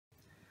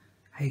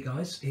Hey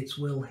guys, it's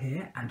Will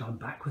here and I'm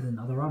back with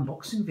another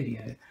unboxing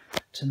video.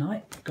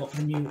 Tonight got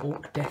the new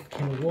Orc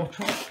Deffkilla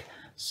Wartrike.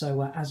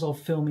 So as of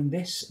filming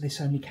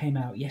this only came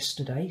out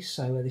yesterday,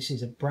 so this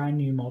is a brand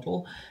new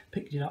model.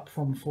 Picked it up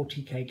from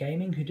 40k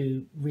Gaming, who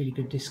do really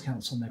good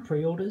discounts on their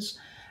pre-orders.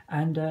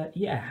 And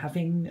yeah,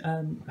 having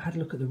had a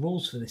look at the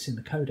rules for this in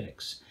the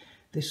codex,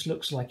 this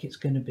looks like it's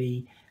going to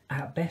be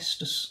at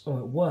best or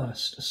at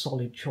worst a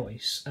solid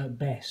choice, at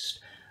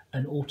best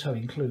an auto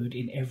include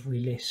in every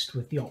list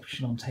with the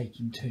option on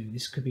taking two.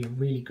 This could be a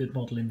really good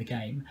model in the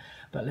game,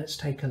 but let's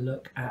take a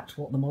look at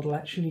what the model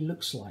actually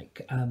looks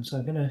like. So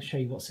I'm going to show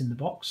you what's in the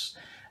box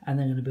and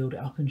then I'm going to build it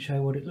up and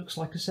show what it looks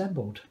like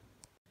assembled.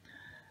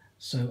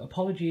 So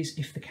apologies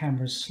if the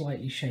camera is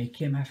slightly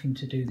shaky. I'm having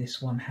to do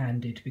this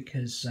one-handed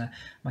because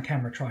my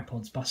camera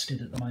tripod's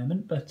busted at the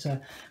moment, but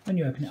when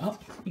you open it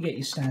up you get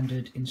your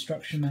standard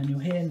instruction manual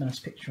here, nice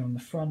picture on the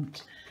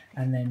front,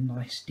 and then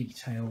nice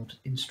detailed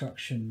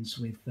instructions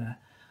with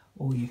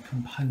all your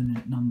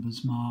component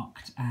numbers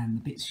marked and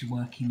the bits you're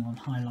working on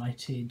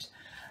highlighted.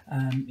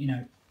 You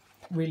know,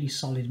 really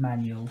solid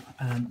manual,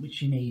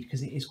 which you need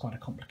because it is quite a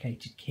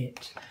complicated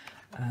kit.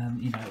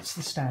 You know, it's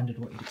the standard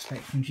what you'd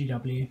expect from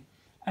GW.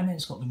 And then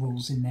it's got the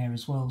rules in there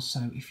as well,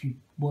 so if you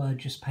were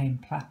just paying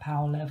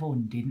power level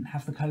and didn't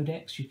have the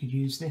codex, you could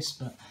use this,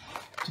 but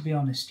to be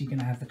honest, you're going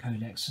to have the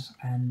codex,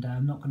 and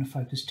I'm not going to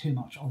focus too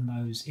much on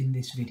those in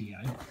this video.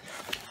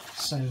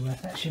 So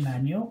that's your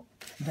manual.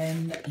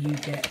 Then you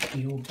get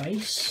your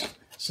base.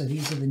 So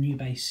these are the new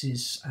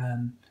bases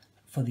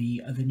for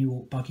the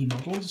new buggy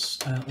models.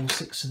 All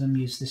 6 of them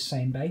use this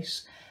same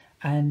base.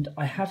 And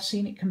I have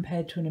seen it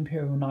compared to an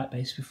Imperial Knight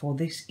base before.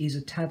 This is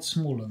a tad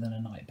smaller than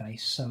a Knight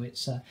base, so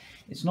it's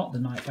not the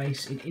Knight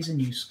base. It is a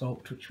new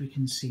sculpt, which we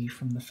can see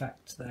from the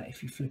fact that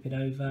if you flip it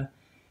over,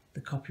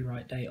 the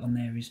copyright date on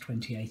there is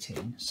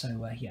 2018.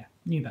 So yeah,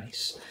 new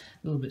base,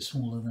 a little bit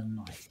smaller than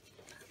a Knight.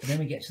 But then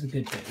we get to the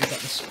good bit. We've got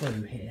the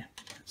sprue here.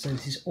 So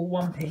this is all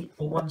one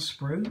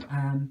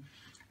sprue.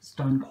 It's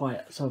done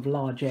quite a sort of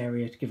large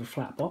area to give a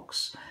flat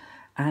box.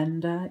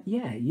 And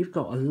yeah, you've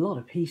got a lot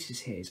of pieces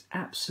here. It's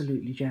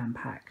absolutely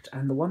jam-packed.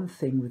 And the one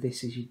thing with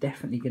this is you're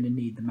definitely going to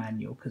need the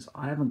manual, because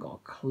I haven't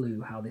got a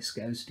clue how this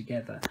goes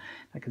together.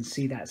 I can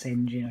see that's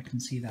engine, I can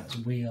see that's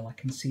wheel, I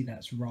can see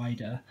that's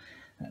rider.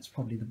 That's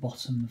probably the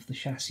bottom of the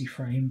chassis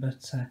frame,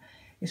 but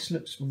this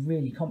looks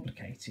really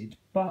complicated.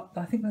 But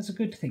I think that's a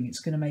good thing. It's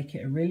going to make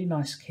it a really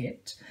nice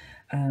kit.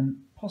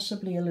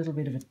 Possibly a little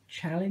bit of a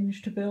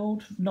challenge to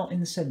build, not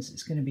in the sense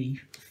it's going to be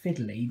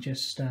fiddly,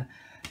 just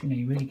you know,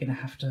 you're really going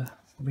to have to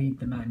read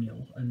the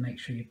manual and make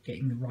sure you're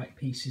getting the right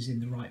pieces in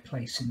the right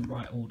place in the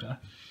right order.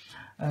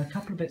 A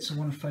couple of bits I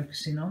want to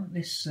focus in on.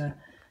 This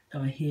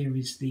guy here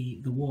is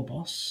the war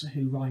boss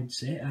who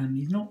rides it.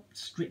 He's not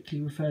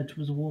strictly referred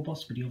to as a war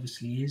boss, but he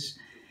obviously is.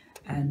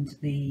 And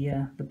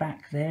the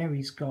back there,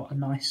 he's got a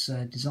nice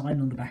design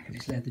on the back of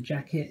his leather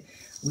jacket,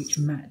 which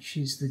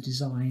matches the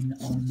design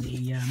on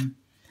the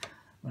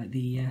like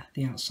the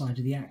outside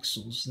of the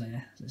axles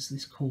there. There's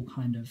this cool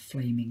kind of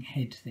flaming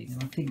head thing,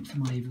 and I think for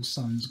my evil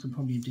sons I could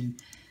probably do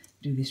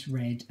this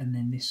red and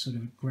then this sort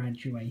of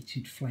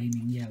graduated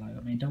flaming yellow.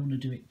 I mean, I don't want to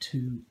do it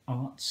too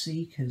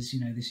artsy because, you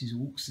know, this is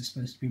orcs, they're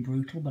supposed to be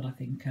brutal, but I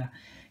think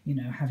you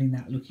know, having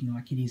that looking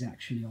like it is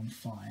actually on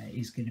fire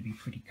is going to be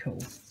pretty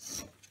cool.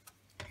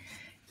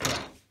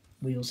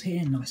 Wheels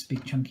here, nice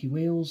big chunky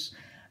wheels.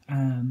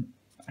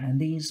 And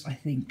these, I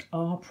think,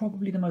 are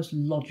probably the most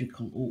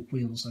logical Orc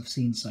wheels I've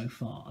seen so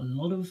far. A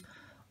lot of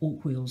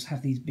Orc wheels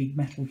have these big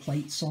metal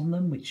plates on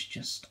them, which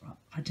just,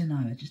 I don't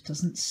know, it just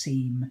doesn't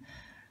seem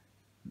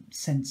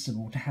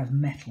sensible to have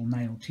metal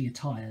nailed to your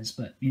tyres.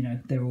 But, you know,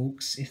 they're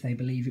Orcs. If they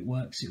believe it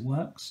works, it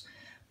works.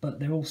 But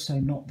they're also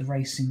not the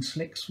racing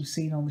slicks we've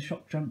seen on the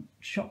shock jump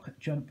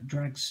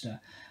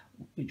dragster.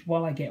 Which,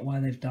 while I get why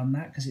they've done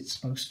that, because it's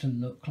supposed to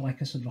look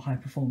like a sort of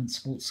high-performance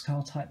sports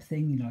car type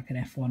thing, you know, like an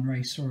F1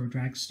 racer or a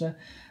dragster,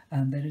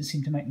 they don't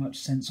seem to make much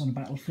sense on a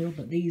battlefield,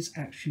 but these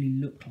actually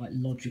look like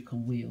logical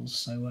wheels,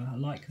 so I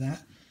like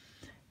that.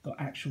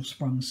 Got actual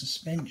sprung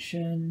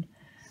suspension,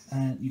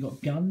 you've got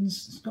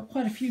guns. It's got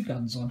quite a few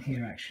guns on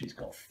here, actually. It's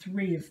got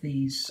 3 of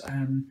these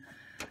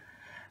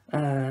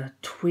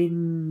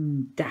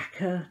twin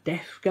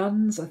def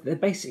guns. They're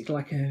basically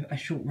like a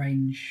short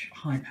range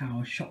high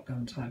power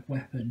shotgun type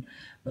weapon,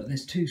 but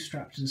there's 2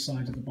 strapped to the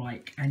side of the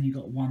bike and you've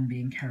got 1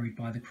 being carried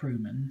by the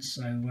crewman,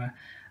 so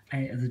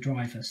the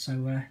driver,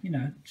 so you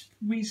know,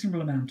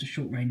 reasonable amount of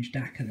short range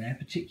Dakka there,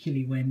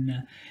 particularly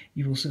when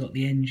you've also got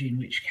the engine,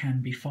 which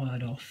can be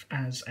fired off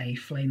as a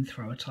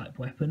flamethrower type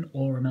weapon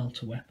or a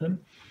melter weapon.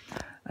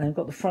 And I've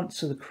got the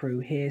fronts of the crew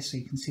here, so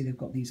you can see they've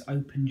got these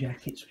open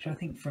jackets, which I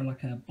think for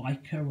like a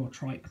biker or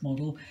trike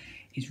model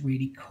is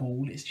really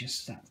cool. It's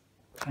just that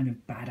kind of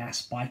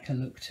badass biker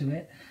look to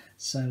it,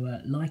 so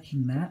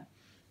liking that.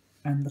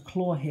 And the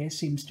claw here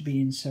seems to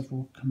be in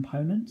several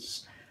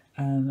components.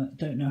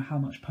 Don't know how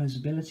much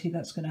posability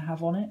that's going to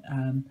have on it.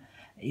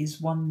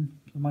 Is one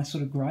of my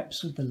sort of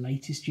gripes with the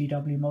latest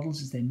GW models,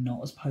 is they're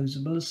not as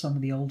posable as some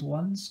of the older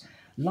ones.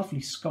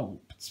 Lovely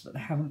sculpts, but they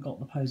haven't got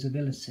the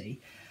posability.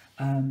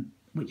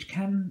 which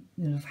can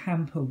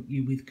hamper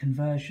you with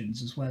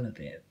conversions as well a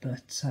bit,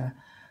 but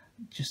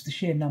just the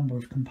sheer number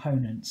of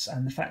components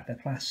and the fact they're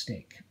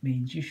plastic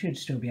means you should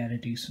still be able to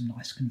do some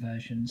nice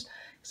conversions.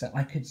 So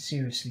I could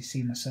seriously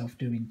see myself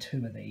doing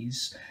 2 of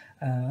these.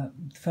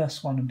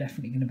 First one I'm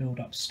definitely going to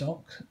build up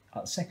stock.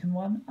 Second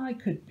one I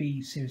could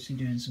be seriously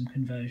doing some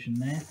conversion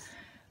there.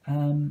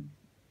 And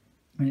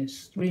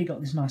it's really got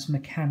this nice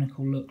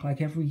mechanical look,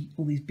 like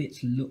all these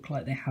bits look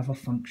like they have a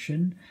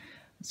function.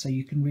 So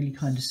you can really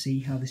kind of see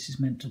how this is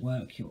meant to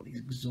work. You've got these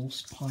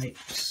exhaust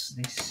pipes.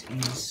 This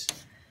is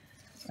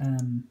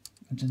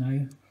I don't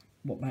know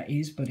what that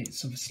is, but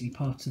it's obviously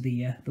part of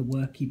the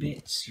worky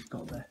bits. You've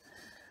got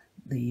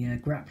the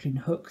grappling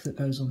hook that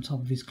goes on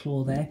top of his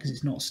claw there, because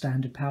it's not a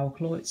standard power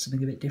claw, it's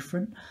something a bit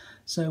different.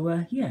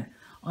 So yeah,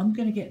 I'm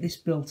going to get this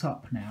built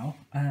up now.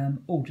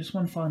 Oh, just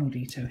one final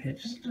detail here.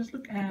 Just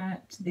look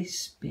at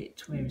this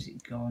bit. Where is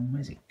it gone?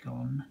 Where's it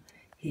gone?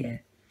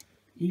 Here.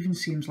 Even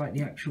seems like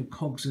the actual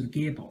cogs of the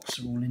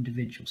gearbox are all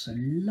individual, so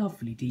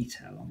lovely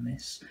detail on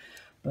this.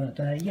 But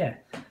yeah,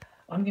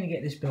 I'm going to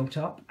get this built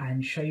up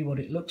and show you what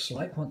it looks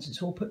like once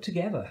it's all put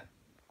together.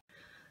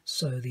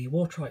 So the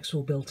Wartrike's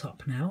all built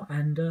up now,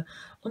 and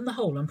on the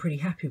whole I'm pretty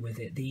happy with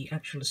it. The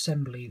actual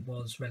assembly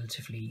was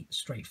relatively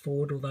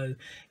straightforward, although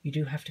you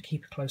do have to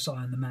keep a close eye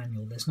on the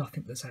manual. There's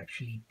nothing that's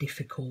actually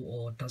difficult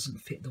or doesn't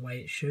fit the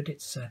way it should.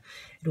 It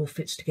all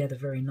fits together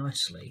very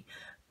nicely.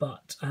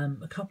 But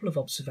a couple of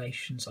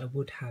observations I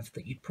would have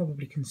that you'd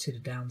probably consider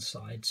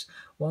downsides.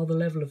 While the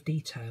level of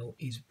detail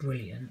is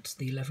brilliant,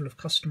 the level of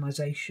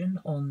customization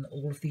on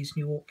all of these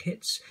new Orc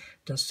kits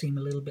does seem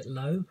a little bit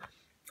low.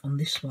 On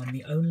this one,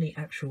 the only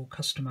actual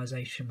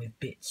customization with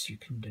bits you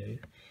can do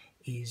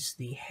is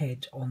the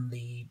head on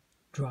the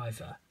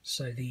driver.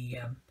 So the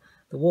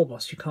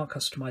Warboss, you can't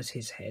customise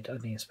his head. I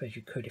mean, I suppose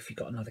you could if you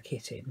got another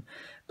kit in,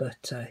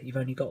 but you've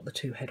only got the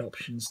 2 head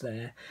options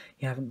there.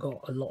 You haven't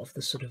got a lot of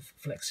the sort of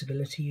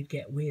flexibility you'd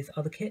get with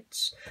other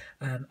kits,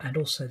 and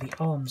also the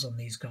arms on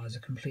these guys are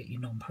completely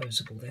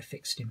non-posable. They're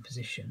fixed in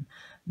position.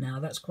 Now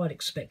that's quite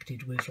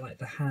expected with like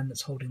the hand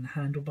that's holding the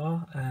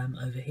handlebar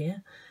over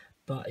here.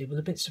 But it was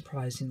a bit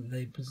surprising that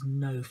there was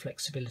no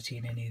flexibility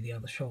in any of the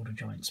other shoulder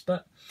joints.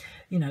 But,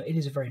 you know, it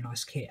is a very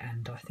nice kit,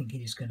 and I think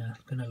it is gonna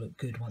look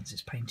good once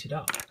it's painted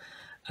up.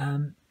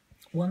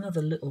 One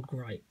other little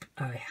gripe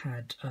I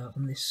had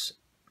on this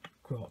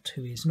grot,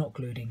 who is not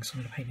glued in, so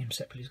I'm going to paint him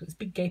separately. He's got this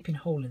big gaping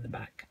hole in the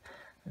back.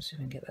 Let's see if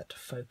I can get that to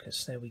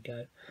focus. There we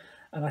go.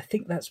 And I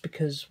think that's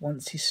because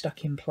once he's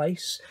stuck in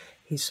place,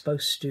 he's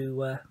supposed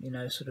to, you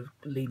know, sort of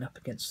lean up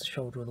against the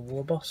shoulder of the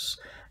Warboss,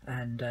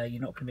 and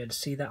you're not going to be able to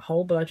see that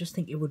hole. But I just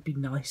think it would be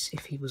nice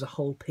if he was a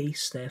whole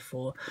piece,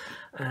 therefore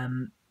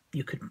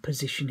you could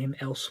position him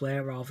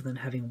elsewhere rather than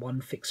having one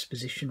fixed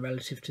position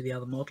relative to the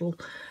other model.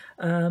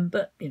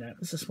 But, you know,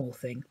 it's a small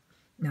thing.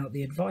 Now,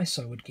 the advice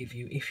I would give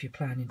you if you're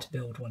planning to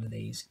build one of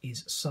these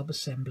is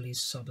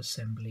sub-assemblies,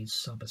 sub-assemblies,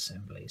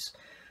 sub-assemblies.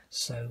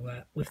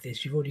 So with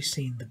this, you've already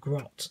seen the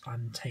grot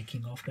I'm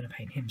taking off. I'm going to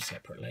paint him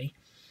separately.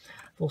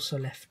 I've also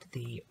left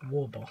the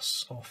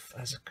Warboss off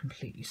as a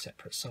completely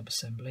separate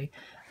sub-assembly.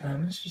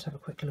 Let's just have a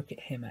quick look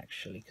at him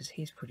actually, because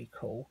he's pretty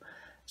cool.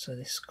 So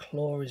this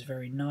claw is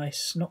very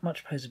nice. Not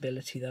much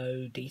posability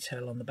though,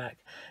 detail on the back.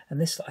 And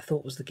this that I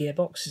thought was the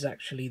gearbox is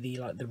actually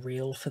the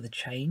reel for the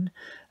chain,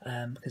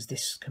 because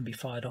this can be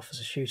fired off as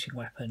a shooting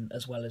weapon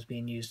as well as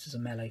being used as a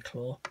melee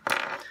claw.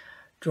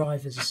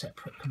 Driver's a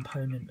separate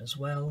component as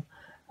well.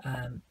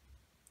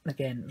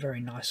 Again,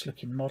 very nice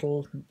looking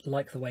model.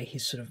 Like the way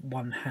he's sort of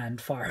one hand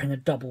firing a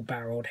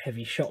double-barreled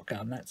heavy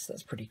shotgun.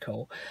 That's pretty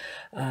cool.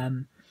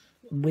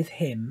 With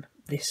him,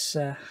 this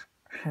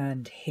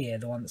hand here,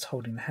 the one that's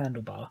holding the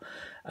handlebar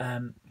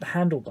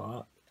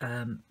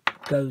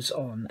goes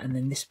on, and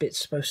then this bit's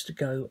supposed to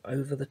go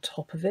over the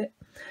top of it,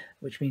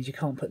 which means you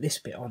can't put this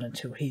bit on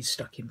until he's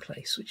stuck in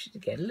place, which is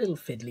again a little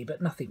fiddly,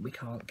 but nothing we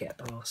can't get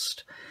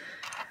past.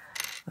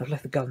 I've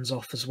left the guns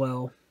off as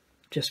well,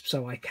 just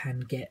so I can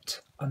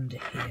get under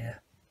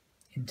here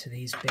into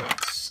these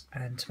bits,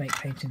 and to make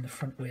painting the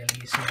front wheel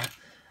easier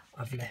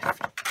I've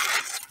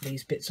left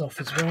these bits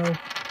off as well,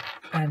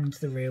 and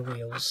the rear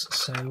wheels.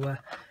 So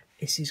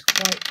this is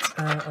quite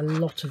a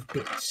lot of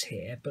bits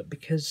here, but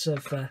because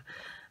of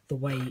the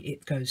way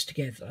it goes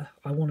together,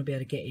 I want to be able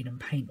to get in and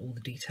paint all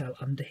the detail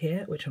under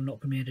here, which I'm not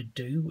going to be able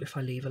to do if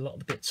I leave a lot of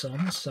the bits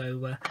on.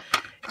 So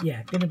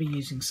yeah, going to be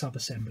using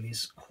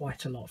sub-assemblies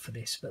quite a lot for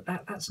this, but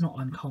that's not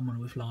uncommon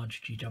with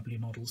large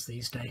GW models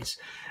these days,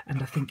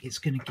 and I think it's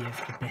going to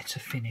give a better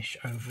finish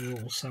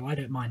overall, so I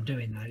don't mind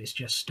doing that. It's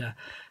just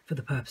for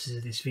the purposes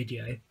of this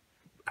video,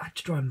 I had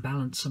to try and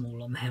balance them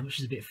all on there, which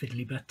is a bit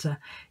fiddly, but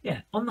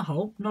yeah, on the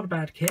whole, not a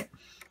bad kit.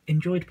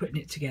 Enjoyed putting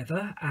it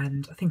together,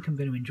 and I think I'm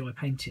going to enjoy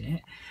painting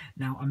it.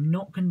 Now, I'm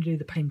not going to do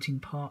the painting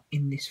part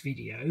in this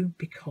video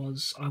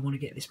because I want to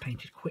get this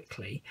painted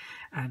quickly,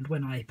 and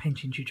when I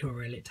paint in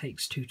tutorial it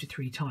takes 2 to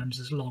 3 times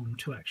as long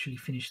to actually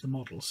finish the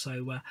model.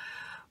 So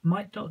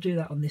Might not do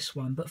that on this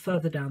one, but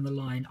further down the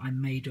line I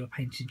may do a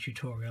painting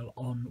tutorial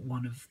on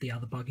one of the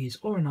other buggies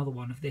or another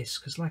one of this,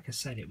 because like I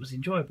said, it was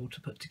enjoyable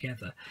to put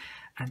together,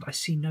 and I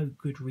see no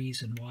good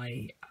reason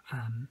why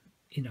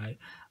you know,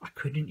 I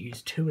couldn't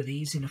use 2 of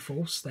these in a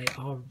force. They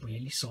are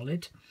really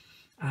solid.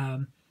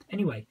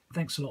 Anyway,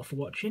 thanks a lot for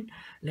watching.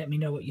 Let me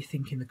know what you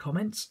think in the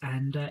comments,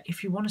 and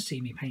if you want to see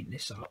me paint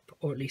this up,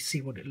 or at least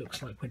see what it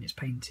looks like when it's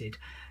painted,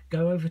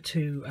 go over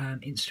to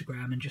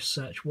Instagram and just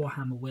search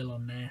Warhammer Will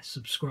on there,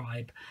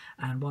 subscribe,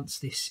 and once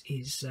this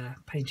is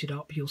painted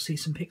up, you'll see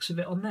some pics of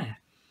it on there.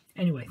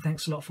 Anyway,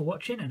 thanks a lot for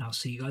watching, and I'll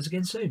see you guys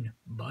again soon.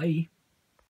 Bye!